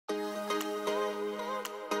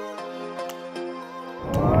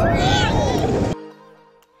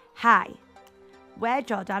Hi, we're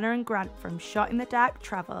Jordana and Grant from Shot in the Dark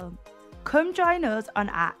Travel. Come join us on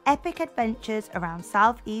our epic adventures around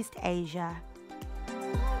Southeast Asia.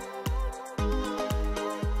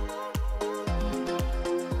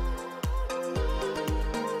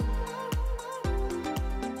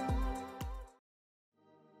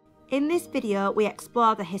 In this video, we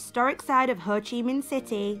explore the historic side of Ho Chi Minh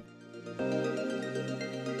City,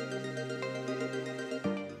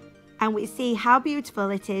 and we see how beautiful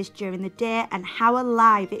it is during the day and how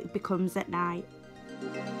alive it becomes at night.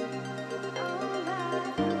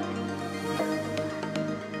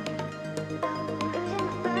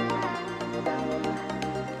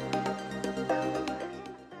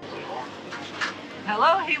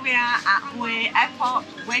 Hello, here we are at Hue Airport,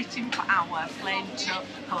 waiting for our plane to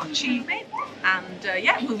Ho Chi Minh, and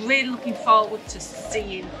yeah, we're really looking forward to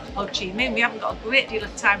seeing Ho Chi Minh. We haven't got a great deal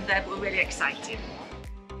of time there, but we're really excited.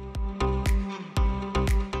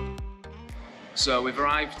 So we've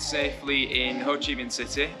arrived safely in Ho Chi Minh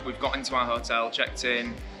City. We've got into our hotel, checked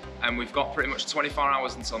in, and we've got pretty much 24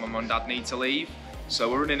 hours until my mum and dad need to leave. So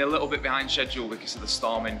we're running a little bit behind schedule because of the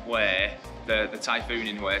storm in Hue, the typhoon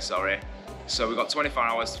in Hue, sorry. So we've got 24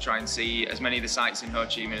 hours to try and see as many of the sites in Ho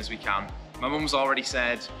Chi Minh as we can. My mum's already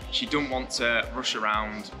said she doesn't want to rush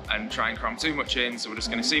around and try and cram too much in, so we're just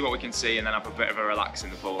going to see what we can see and then have a bit of a relax in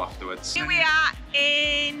the pool afterwards. Here we are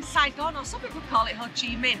in Saigon, or some people call it Ho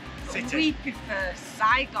Chi Minh. City. We prefer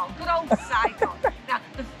Saigon, good old Saigon. Now,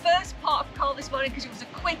 the first port of call this morning, because it was a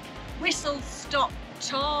quick whistle-stop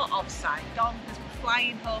tour of Saigon, because we're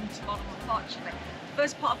flying home tomorrow, unfortunately. The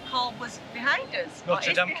first port of call was behind us.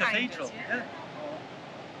 Notre Dame Cathedral, us, yeah.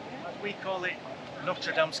 As we call it,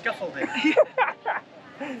 Notre Dame scaffolding.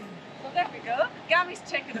 Well, there we go. Gary's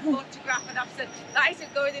taken a photograph and I've said, that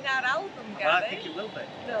isn't going in our album, Gary. Well, I think it will be.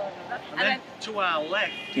 No. And then to our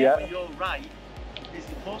left, yeah, on your right, is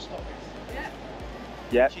the post office. Yeah.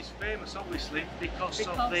 Yeah. Which is famous, obviously, because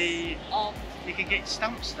of the... You can get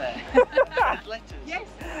stamps there. Letters. Yes.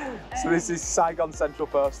 So this is Saigon Central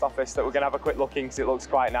Post Office that we're going to have a quick look in because it looks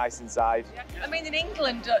quite nice inside. Yeah. I mean, in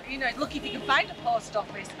England, you know, look if you can find a post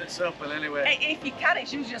office. It's open anyway. If you can,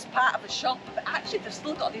 it's usually just part of a shop, but actually they've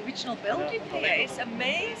still got the original building here. It's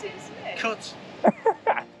amazing, isn't it? Cut.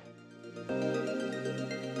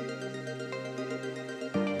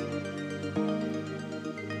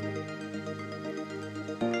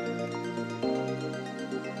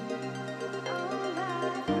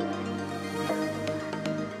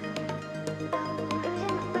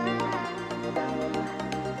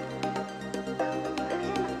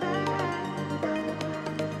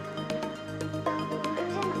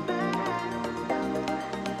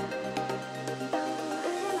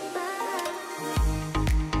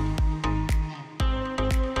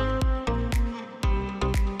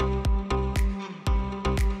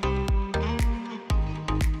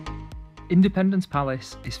 Independence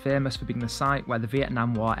Palace is famous for being the site where the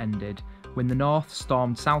Vietnam War ended, when the North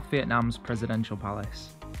stormed South Vietnam's presidential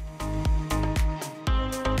palace.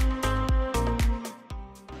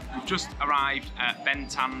 We've just arrived at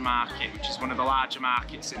Thanh Market, which is one of the larger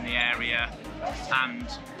markets in the area, and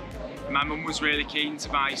my mum was really keen to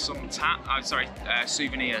buy some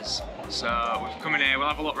souvenirs. So we've come in here, we'll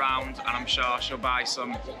have a look round, and I'm sure she'll buy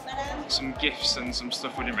some gifts and some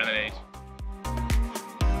stuff we didn't really need.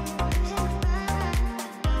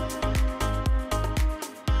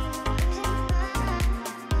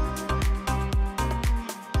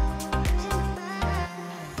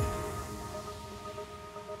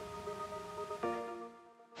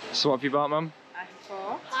 So what have you bought, Mum? I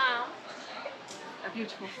bought a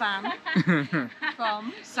beautiful fan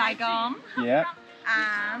from Saigon. Yeah.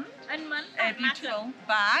 And a beautiful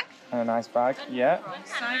bag. And a nice bag, yeah. From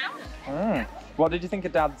Saigon. What did you think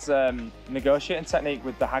of Dad's negotiating technique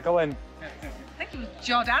with the haggling? I think it was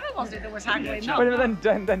Jordana, was it, that was haggling? Yeah, but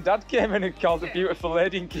then Dad came in and called a beautiful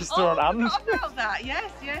lady and kissed her on hand. I forgot about that,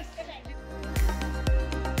 yes.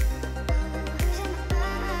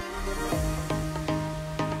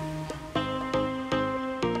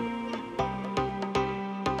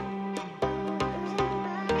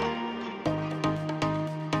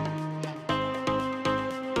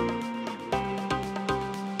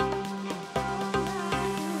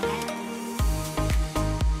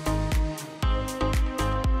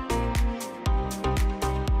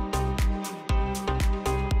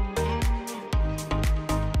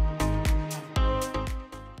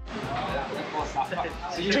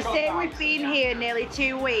 To say we've been here nearly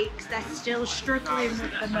 2 weeks, they're still struggling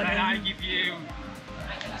with the money. And I give you,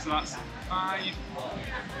 so that's 5,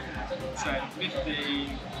 10,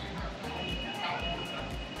 15,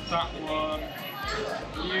 that one,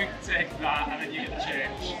 You take that and then you get the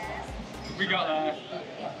change. We got there.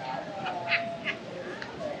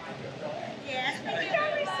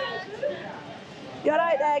 You're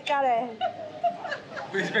right there, Gary.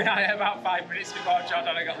 We've been at it about 5 minutes before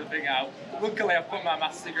Jordana got the thing out. Luckily, I've put my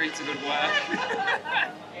maths degree to good work.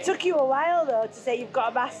 Took you a while though to say you've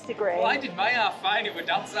got a maths degree. Well, I did my half fine, it was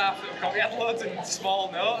Dad's half that got. We had loads of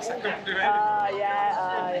small notes, I couldn't do it.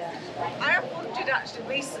 Yeah. I have wondered actually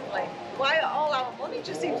recently why all our money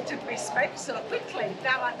just seems to be spent so quickly.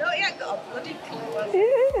 Now I know he ain't got a bloody clue. Do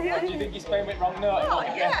you think he's paying with wrong note? Oh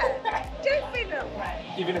yeah,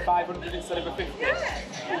 definitely. Giving a 500 instead of a 50? Yeah.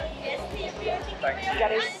 Thank you.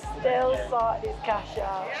 Gary's still sorting his cash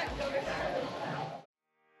out.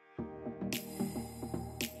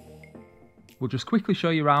 We'll just quickly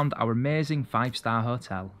show you around our amazing 5-star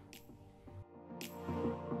hotel.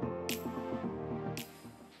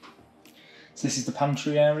 So this is the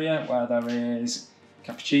pantry area where there is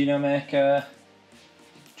cappuccino maker,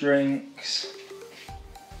 drinks,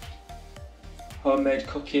 homemade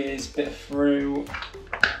cookies, bit of fruit.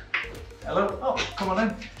 Hello. Oh, come on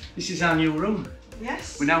in. This is our new room.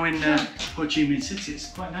 Yes. We're now in Ho Chi Minh City.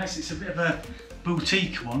 It's quite nice. It's a bit of a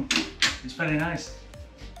boutique one. It's very nice.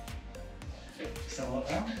 Let's have a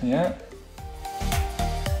look around. Yeah.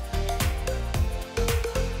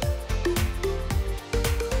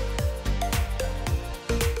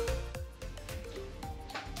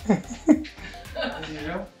 There you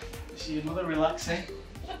go. This is another relaxing.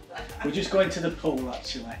 We're just going to the pool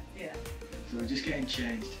actually. Yeah. So we're just getting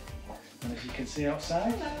changed. And as you can see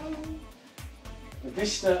outside, the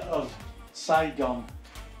vista of Saigon.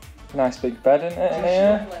 Nice big bed in it in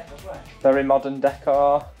here. Very modern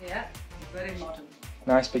decor. Yeah, very modern.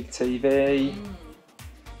 Nice big TV.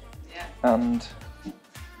 Yeah. And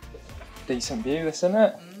decent view, this, isn't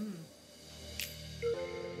it?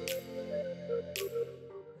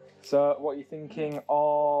 So, what are you thinking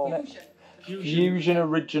of Fusion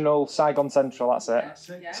Original Saigon Central? That's it. That's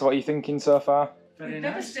it. Yeah. So, what are you thinking so far? Very We've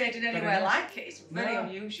nice. never stayed in Very anywhere nice. like it. It's very No.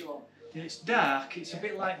 unusual. It's dark. It's a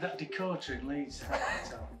bit like that Dakota in Leeds.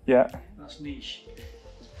 Yeah. That's niche.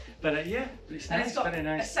 But yeah, but it's And nice. it's got Very a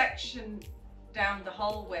nice. section down the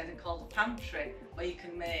hallway they call the pantry where you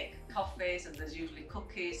can make coffees and there's usually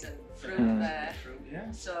cookies and fruit there. Fruit,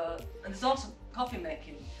 yeah. So, and there's also coffee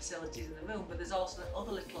making facilities in the room, but there's also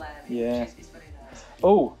other little areas Yeah. which is very nice.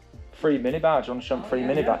 Oh, free minibar. Do you want to show them free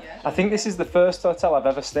minibar? yeah. I think this is the first hotel I've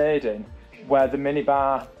ever stayed in where the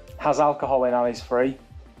minibar has alcohol in and is free.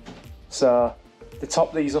 So they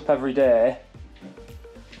top these up every day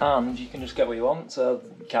and you can just get what you want. So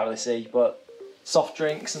you can't really see, but soft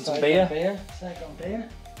drinks and some beer. Saigon beer.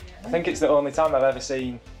 I think it's the only time I've ever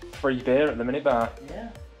seen free beer at the minibar. Yeah.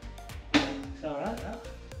 It's alright, that.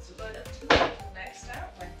 So going up to the next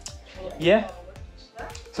out then. Yeah. Forward to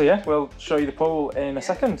that. So yeah, we'll show you the pool in a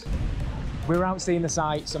second. We were out seeing the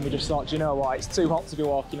sights and we just thought, do you know what, it's too hot to be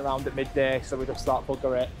walking around at midday, so we just thought,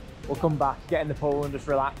 bugger it. We'll come back, get in the pool and just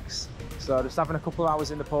relax. So just having a couple of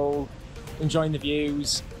hours in the pool, enjoying the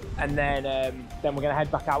views, and then we're going to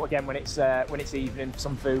head back out again when it's evening for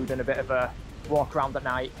some food and a bit of a walk around at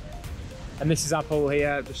night. And this is our pool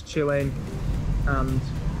here, just chilling, and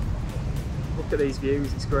look at these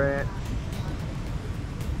views, it's great.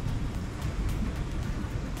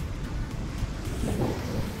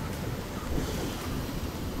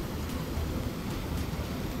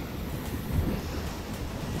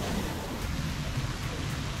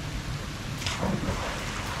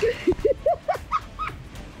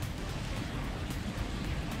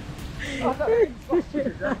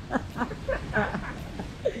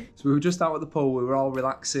 So we were just out at the pool, we were all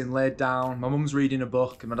relaxing, laid down. My mum's reading a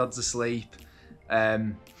book and my dad's asleep.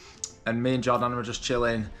 And me and Jordana were just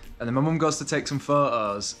chilling. And then my mum goes to take some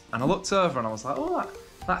photos. And I looked over and I was like, oh,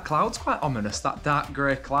 that cloud's quite ominous, that dark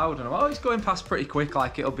grey cloud. And I'm like, oh, it's going past pretty quick,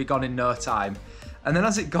 like it'll be gone in no time. And then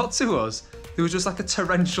as it got to us, there was just like a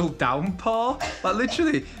torrential downpour. Like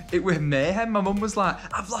literally, it was mayhem. My mum was like,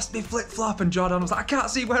 I've lost my flip-flop. And Jordan was like, I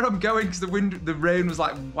can't see where I'm going because the rain was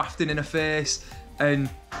like wafting in her face.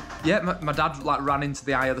 And yeah, my dad like ran into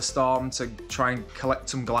the eye of the storm to try and collect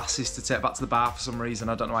some glasses to take back to the bar for some reason.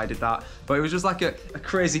 I don't know why I did that. But it was just like a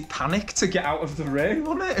crazy panic to get out of the rain,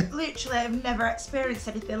 wasn't it? Literally, I've never experienced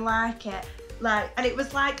anything like it. And it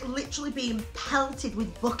was like literally being pelted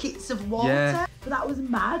with buckets of water. Yeah. But that was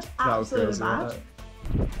mad, That was absolutely crazy, mad. wasn't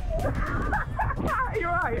it?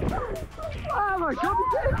 You're right. Oh my god.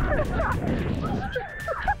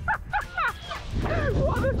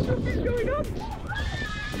 What the fuck is going on?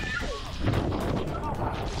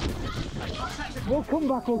 We'll come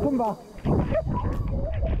back, we'll come back.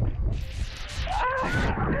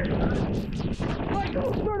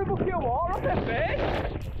 Trying to bucket of water off her face.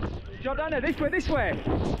 Jordana, this way, this way.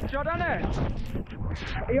 Jordana,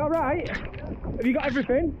 are you alright? Have you got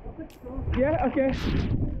everything? Yeah, okay.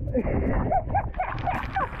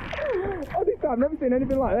 Honestly, I've never seen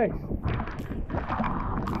anything like this.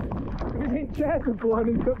 Have you seen chairs have blown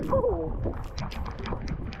into the pool?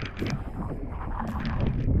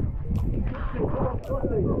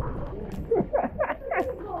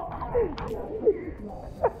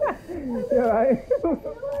 Yeah, right.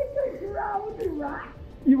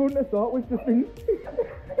 You wouldn't have thought we've just been.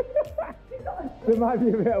 There might be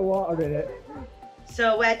a bit of water in it.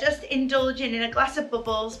 So we're just indulging in a glass of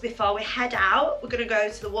bubbles before we head out. We're gonna go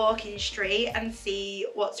to the walking street and see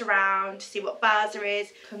what's around, see what bars there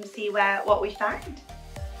is, come see what we find.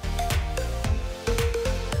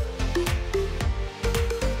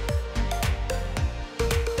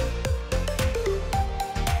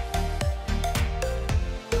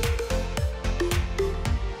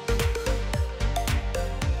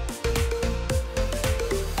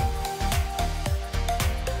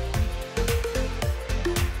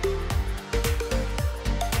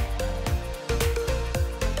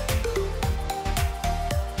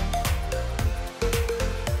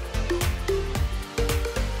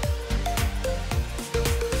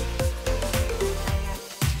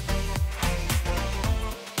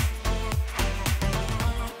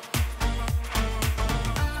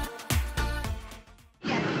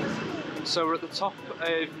 So we're at the top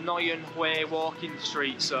of Nguyen Hue Walking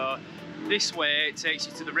Street. So this way it takes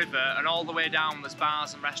you to the river, and all the way down there's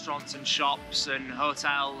bars and restaurants and shops and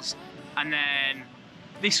hotels. And then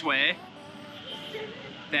this way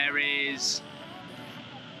there is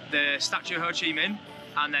the statue of Ho Chi Minh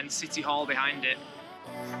and then City Hall behind it.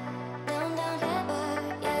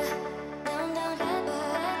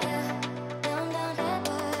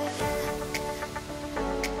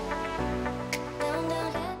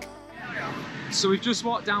 So we've just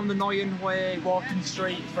walked down the Nguyen Hue Walking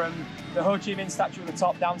Street from the Ho Chi Minh statue at the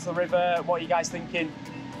top down to the river. What are you guys thinking?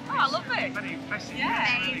 Oh, I love it. Very impressive.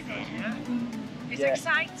 Yeah. Really good, yeah. It's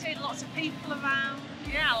exciting, lots of people around.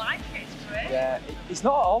 Yeah, I like it, it's great. Yeah, it's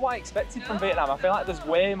not all what I expected from Vietnam. I feel like there's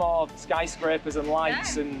way more skyscrapers and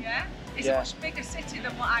lights and It's a much bigger city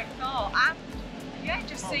than what I thought, and it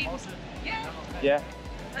just seems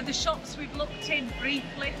And the shops we've looked in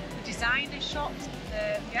briefly, the designer shops,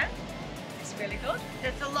 it's really good.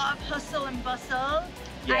 There's a lot of hustle and bustle,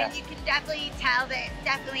 and you can definitely tell that it's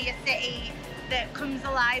definitely a city that comes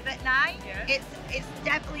alive at night. Yeah. It's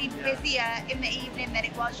definitely busier in the evening than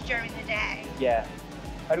it was during the day. Yeah.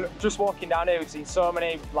 And just walking down here, we've seen so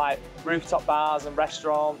many like rooftop bars and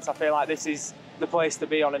restaurants. I feel like this is the place to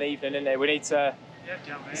be on an evening, isn't it? We need to.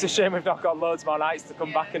 It's a shame we've not got loads more nights to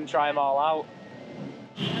come back and try them all out.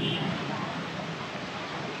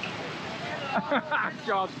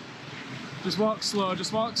 God. Just walk slow,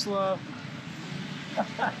 just walk slow.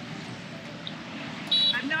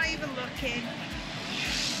 I'm not even looking.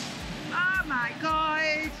 Oh my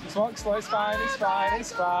God. Just walk slow, it's fine, it's fine,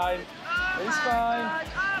 it's fine. It's fine. God.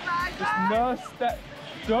 Oh my Just God. no step.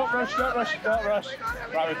 Don't rush, don't rush, don't rush.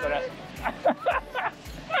 Right, we've done it.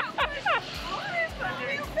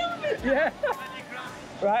 Yeah.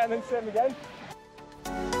 Right, and then same again.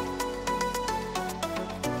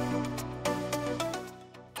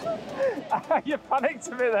 You panicked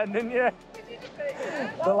a bit then, didn't you?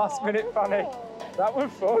 The last minute panic. That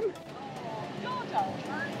was fun.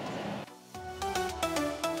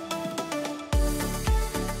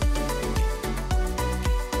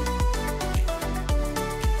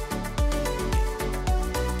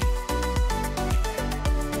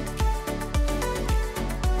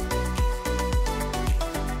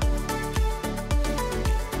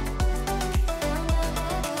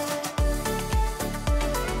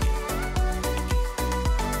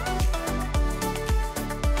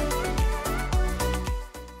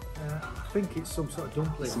 I think it's some sort of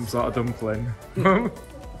dumpling. Some sort of dumpling.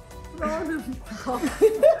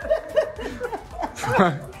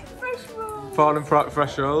 Prawn and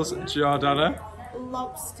fresh rolls, Jordana.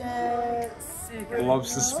 Lobster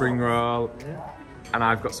spring roll. And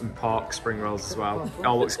I've got some pork spring rolls as well. It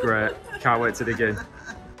all looks great. Can't wait to dig in.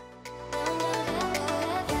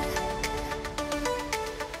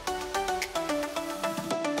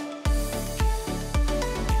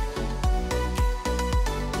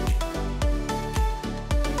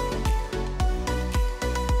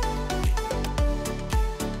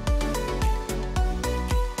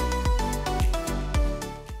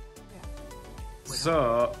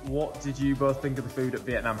 So, what did you both think of the food at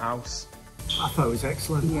Vietnam House? I thought it was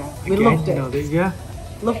excellent. Yeah, we loved it.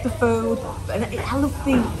 Loved the food, and I love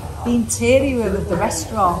the interior of the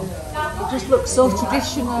restaurant. It just looks so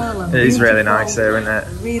traditional and It is really beautiful. nice here, isn't it? I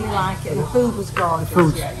really like it. And the food was gorgeous.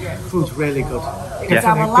 Food's really good. It was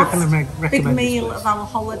our last big recommend meal this of our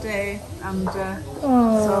holiday, and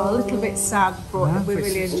so a little bit sad, but we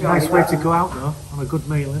really enjoyed it. Nice way to go out though, on a good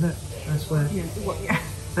meal, isn't it? Nice way. Yeah.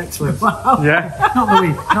 Excellent. Wow. Yeah. Not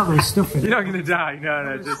that we stuffing. You're not going to die,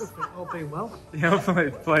 no, just... All being well. Yeah, hopefully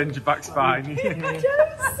playing your back's fine. Don't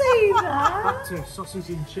say that. Back to sausage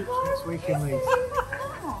and chips next week in Leeds.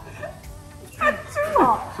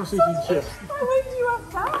 Sausage and chips. When do you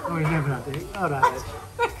have that? Oh, you never had it. Alright.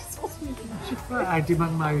 I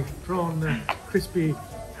demand my prawn crispy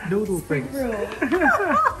noodle things.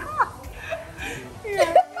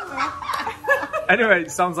 Anyway,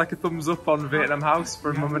 it sounds like a thumbs up on Vietnam House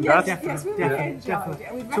from Mum and Dad. Definitely.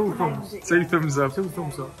 2 thumbs. 2 thumbs up. 2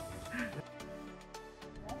 thumbs up.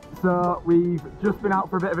 So we've just been out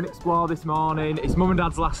for a bit of an explore this morning. It's Mum and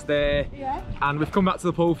Dad's last day, and we've come back to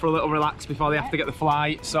the pool for a little relax before they have to get the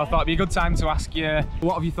flight. So I thought it'd be a good time to ask you,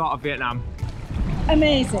 what have you thought of Vietnam?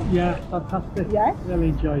 Amazing. Yeah, fantastic. Yeah? Really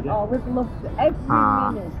enjoyed it. Oh, we've loved it. Every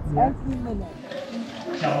minute. Every minute.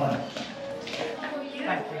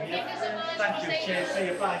 Thank you. Cheers. See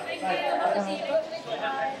you. Bye.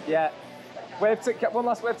 Yeah. One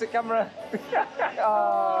last wave to camera.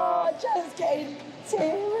 Oh. Just getting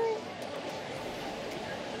teary.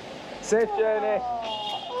 Safe journey.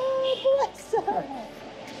 Oh, bless her.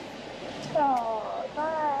 Oh,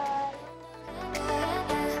 bye.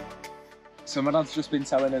 So my dad's just been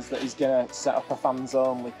telling us that he's going to set up a fans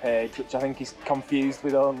only page, which I think he's confused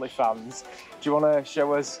with OnlyFans. Do you want to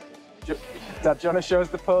show us, Dad, do you want to show us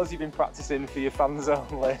the pose you've been practicing for your fans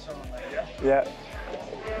only? Yeah.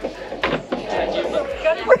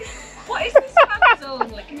 What is this fans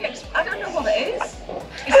only? Can you explain? I don't know what it is. Is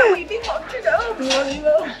that what you've been watching at home?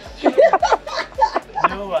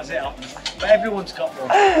 No, that's it. But everyone's got one.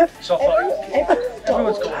 So I thought,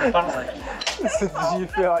 everyone's got one apparently. So do you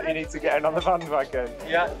feel like you need to get in on the bandwagon?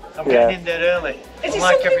 Yeah, I'm getting in there early. Is it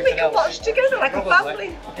Like something we everything can else. watch together, like a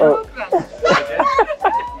family Oh. programme?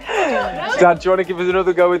 Dad, do you want to give us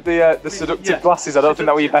another go with the seductive glasses? I don't think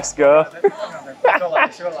that were your best go. Go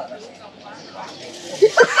like this.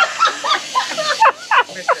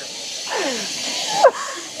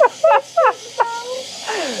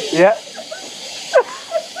 Yeah.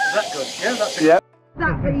 Is that good? Yeah, that's it. Yeah.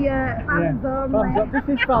 That the fans only. This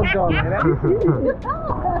is fans only, isn't it?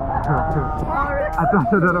 I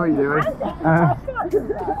don't know what you're doing.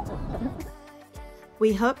 We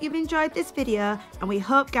hope you've enjoyed this video, and we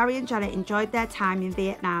hope Gary and Janet enjoyed their time in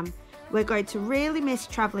Vietnam. We're going to really miss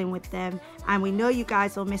travelling with them, and we know you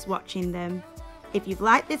guys will miss watching them. If you've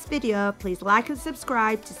liked this video, please like and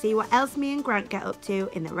subscribe to see what else me and Grant get up to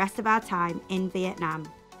in the rest of our time in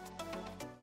Vietnam.